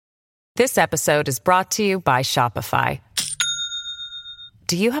This episode is brought to you by Shopify.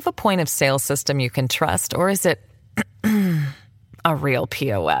 Do you have a point of sale system you can trust, or is it a real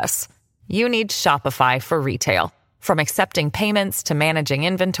POS? You need Shopify for retail. From accepting payments to managing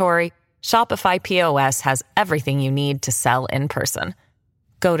inventory, Shopify POS has everything you need to sell in person.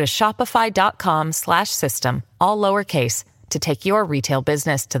 Go to shopify.com/system, all lowercase, to take your retail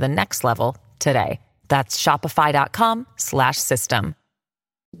business to the next level today. That's shopify.com/system.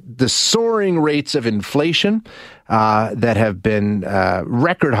 The soaring rates of inflation that have been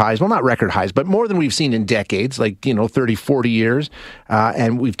record highs, well, not record highs, but more than we've seen in decades, like, 30, 40 years.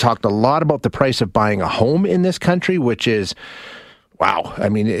 And we've talked a lot about the price of buying a home in this country, which is, wow. I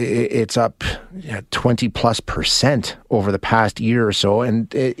mean, it's up 20+% over the past year or so.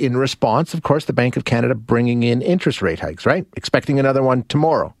 And in response, of course, the Bank of Canada bringing in interest rate hikes, right? Expecting another one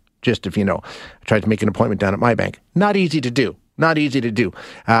tomorrow, just if you know. I tried to make an appointment down at my bank. Not easy to do. Not easy to do,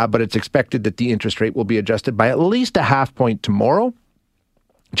 but it's expected that the interest rate will be adjusted by at least a half point tomorrow,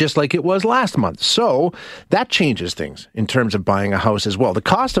 just like it was last month. So that changes things in terms of buying a house as well. The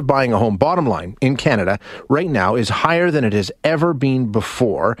cost of buying a home, bottom line, in Canada right now is higher than it has ever been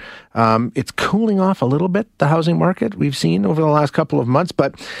before. It's cooling off a little bit, the housing market we've seen over the last couple of months,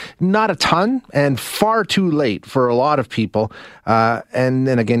 but not a ton and far too late for a lot of people. And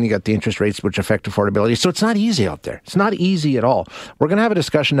then again, you got the interest rates, which affect affordability. So it's not easy out there. It's not easy at all. We're going to have a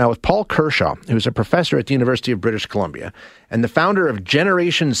discussion now with Paul Kershaw, who's a professor at the University of British Columbia and the founder of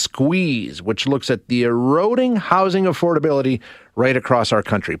Generation Squeeze, which looks at the eroding housing affordability right across our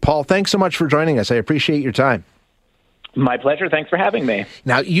country. Paul, thanks so much for joining us. I appreciate your time. My pleasure. Thanks for having me.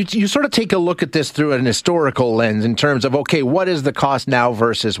 Now, you sort of take a look at this through an historical lens in terms of, okay, what is the cost now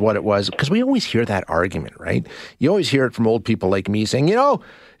versus what it was? Because we always hear that argument, right? You always hear it from old people like me saying,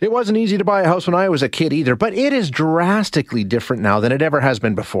 it wasn't easy to buy a house when I was a kid either, but it is drastically different now than it ever has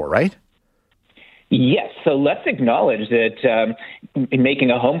been before, right? Yes. So let's acknowledge that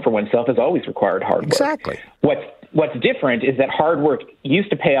making a home for oneself has always required hard work. Exactly. What's different is that hard work used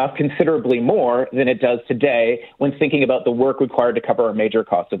to pay off considerably more than it does today when thinking about the work required to cover a major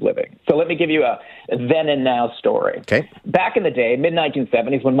cost of living. So let me give you a then and now story. Okay. Back in the day,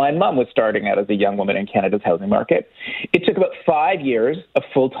 mid-1970s, when my mom was starting out as a young woman in Canada's housing market, it took about 5 years of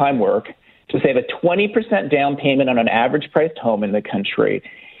full-time work to save a 20% down payment on an average-priced home in the country.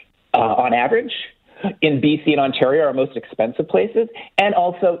 On average, in BC and Ontario, our most expensive places, and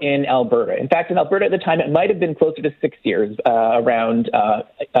also in Alberta. In fact, in Alberta at the time, it might have been closer to 6 years around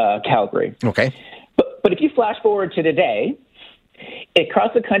Calgary. Okay. But if you flash forward to today,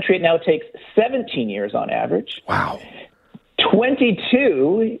 across the country, it now takes 17 years on average. Wow.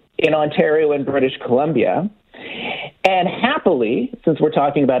 22 in Ontario and British Columbia. And happily, since we're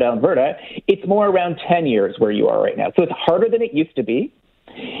talking about Alberta, it's more around 10 years where you are right now. So it's harder than it used to be.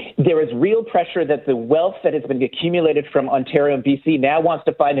 There is real pressure that the wealth that has been accumulated from Ontario and BC now wants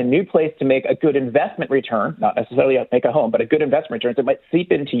to find a new place to make a good investment return, not necessarily make a home, but a good investment return that might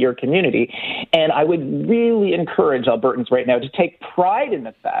seep into your community. And I would really encourage Albertans right now to take pride in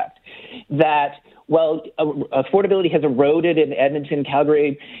the fact that, well, affordability has eroded in Edmonton,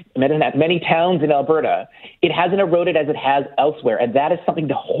 Calgary, many towns in Alberta. It hasn't eroded as it has elsewhere, and that is something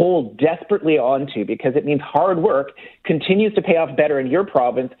to hold desperately onto because it means hard work continues to pay off better in your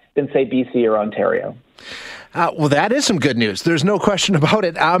province than, say, BC or Ontario. Well, that is some good news. There's no question about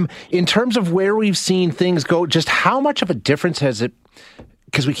it. In terms of where we've seen things go, just how much of a difference has it?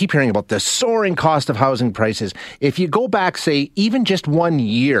 Because we keep hearing about the soaring cost of housing prices. If you go back, say, even just 1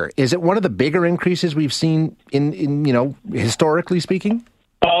 year, is it one of the bigger increases we've seen in historically speaking?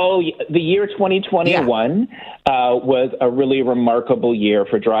 Oh, the year 2021 was a really remarkable year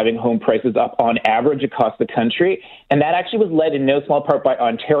for driving home prices up on average across the country. And that actually was led in no small part by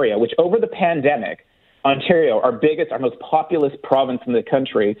Ontario, which over the pandemic, Ontario, our most populous province in the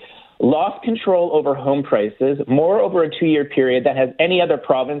country, lost control over home prices more over a 2-year period than has any other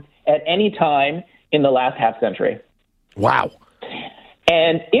province at any time in the last half century. Wow.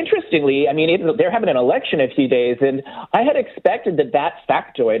 And interestingly, they're having an election in a few days, and I had expected that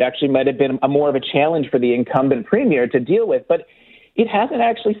factoid actually might have been more of a challenge for the incumbent premier to deal with, but it hasn't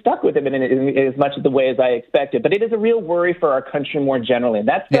actually stuck with him in as much of the way as I expected. But it is a real worry for our country more generally, and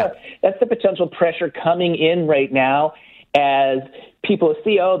that's the potential pressure coming in right now as people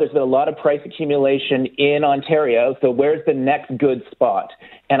see, there's been a lot of price accumulation in Ontario, so where's the next good spot?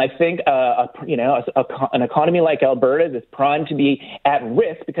 And I think an economy like Alberta is primed to be at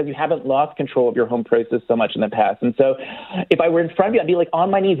risk because you haven't lost control of your home prices so much in the past. And so if I were in front of you, I'd be like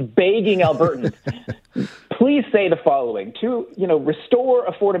on my knees begging Albertans please say the following: to restore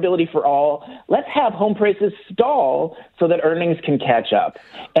affordability for all, let's have home prices stall so that earnings can catch up.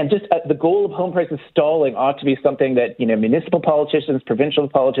 And just the goal of home prices stalling ought to be something that municipal politicians, provincial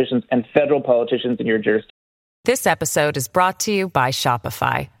politicians, and federal politicians in your jurisdiction. This episode is brought to you by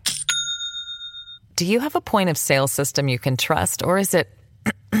Shopify. Do you have a point of sale system you can trust, or is it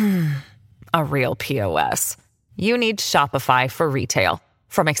a real POS? You need Shopify for retail.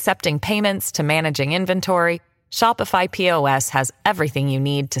 From accepting payments to managing inventory, Shopify POS has everything you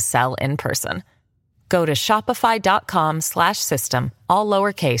need to sell in person. Go to shopify.com/system, all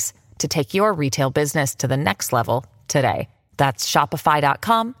lowercase, to take your retail business to the next level today. That's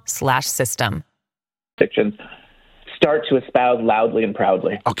shopify.com/system. Start to espouse loudly and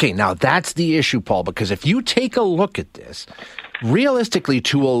proudly. Okay, now that's the issue, Paul, because if you take a look at this, realistically,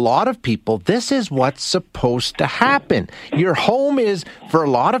 to a lot of people, this is what's supposed to happen. Your home is, for a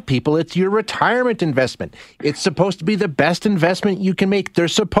lot of people, it's your retirement investment. It's supposed to be the best investment you can make. They're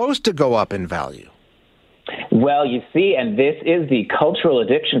supposed to go up in value. Well, you see, and this is the cultural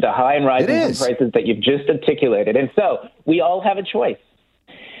addiction to high and rising home prices that you've just articulated. And so we all have a choice.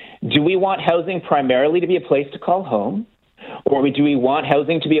 Do we want housing primarily to be a place to call home? Or do we want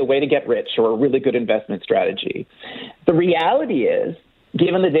housing to be a way to get rich or a really good investment strategy? The reality is,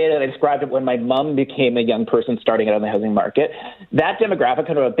 given the data that I described of when my mom became a young person starting out on the housing market, that demographic,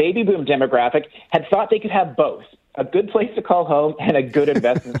 kind of a baby boom demographic, had thought they could have both, a good place to call home and a good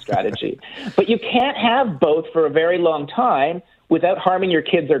investment strategy. But you can't have both for a very long time without harming your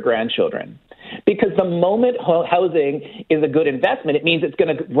kids or grandchildren. Because the moment housing is a good investment, it means it's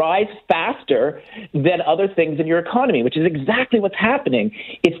going to rise faster than other things in your economy, which is exactly what's happening.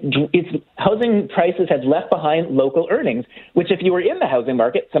 It's housing prices have left behind local earnings, which if you were in the housing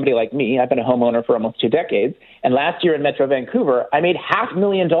market, somebody like me, I've been a homeowner for almost 2 decades, and last year in Metro Vancouver, I made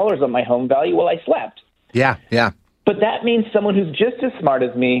 $500,000 on my home value while I slept. Yeah. But that means someone who's just as smart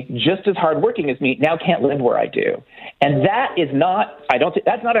as me, just as hardworking as me, now can't live where I do. And that is not,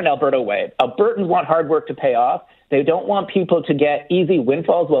 that's not an Alberta way. Albertans want hard work to pay off. They don't want people to get easy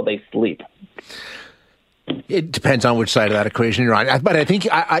windfalls while they sleep. It depends on which side of that equation you're on. But I think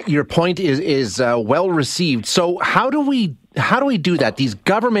your point is well received. So how do we do that? These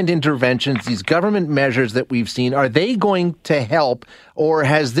government interventions, these government measures that we've seen, are they going to help, or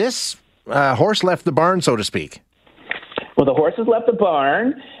has this horse left the barn, so to speak? Well, the horse has left the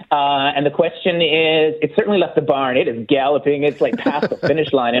barn, and the question is, it certainly left the barn. It is galloping. It's like past the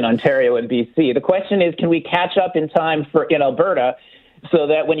finish line in Ontario and BC. The question is, can we catch up in time in Alberta so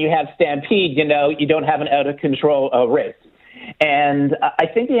that when you have stampede, you don't have an out-of-control race? And I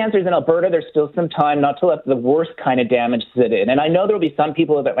think the answer is in Alberta, there's still some time not to let the worst kind of damage sit in. And I know there will be some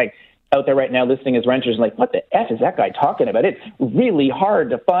people that out there right now listening as renters like, what the F is that guy talking about? It's really hard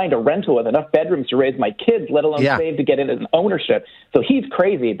to find a rental with enough bedrooms to raise my kids, let alone save to get into an ownership. So he's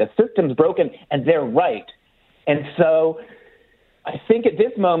crazy. The system's broken, and they're right. And so I think at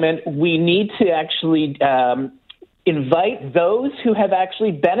this moment we need to actually invite those who have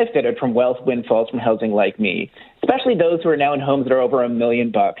actually benefited from wealth windfalls from housing like me, especially those who are now in homes that are over $1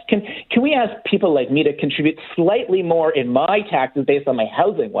 million. Can we ask people like me to contribute slightly more in my taxes based on my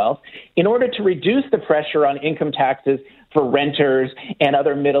housing wealth in order to reduce the pressure on income taxes for renters and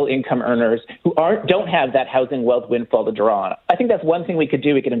other middle income earners who don't have that housing wealth windfall to draw on? I think that's one thing we could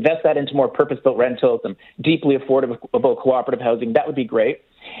do. We could invest that into more purpose-built rentals and deeply affordable cooperative housing. That would be great.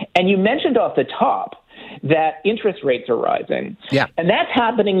 And you mentioned off the top that interest rates are rising. Yeah. And that's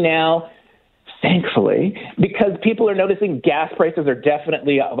happening now, thankfully, because people are noticing gas prices are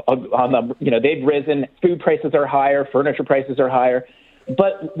definitely on the, they've risen, food prices are higher, furniture prices are higher.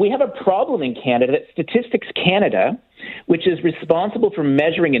 But we have a problem in Canada that Statistics Canada, which is responsible for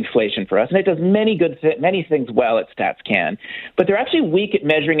measuring inflation for us, and it does many things well at StatsCan, but they're actually weak at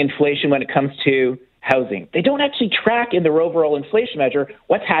measuring inflation when it comes to housing. They don't actually track in their overall inflation measure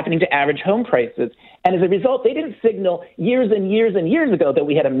what's happening to average home prices. And as a result, they didn't signal years and years and years ago that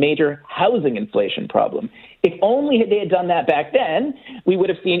we had a major housing inflation problem. If only they had done that back then, we would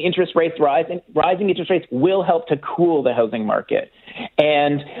have seen interest rates rise, and rising interest rates will help to cool the housing market.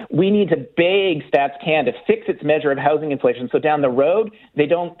 And we need to beg StatsCan to fix its measure of housing inflation so down the road they're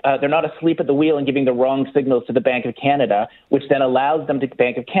not asleep at the wheel and giving the wrong signals to the Bank of Canada, which then allows the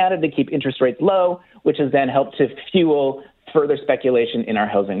Bank of Canada to keep interest rates low, which has then helped to fuel further speculation in our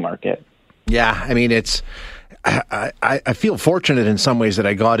housing market. Yeah, I mean, I feel fortunate in some ways that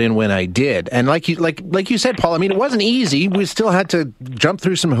I got in when I did. And like you said, Paul, I mean, it wasn't easy. We still had to jump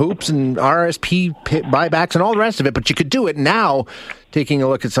through some hoops and RSP buybacks and all the rest of it, but you could do it now. Taking a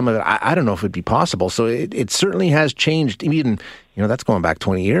look at some of it, I don't know if it would be possible. So it certainly has changed. Even, that's going back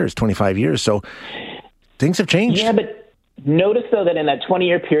 20 years, 25 years. So Things have changed. Yeah, but notice, though, that in that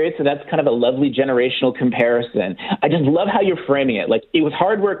 20-year period, so that's kind of a lovely generational comparison. I just love how you're framing it. Like, it was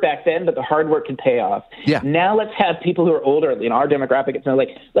hard work back then, but the hard work can pay off. Yeah. Now let's have people who are older, our demographic, it's like,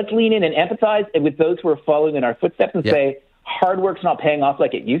 let's lean in and empathize with those who are following in our footsteps and say, hard work's not paying off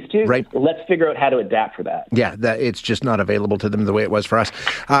like it used to. Right. Let's figure out how to adapt for that. Yeah, it's just not available to them the way it was for us.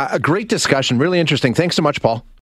 A great discussion. Really interesting. Thanks so much, Paul.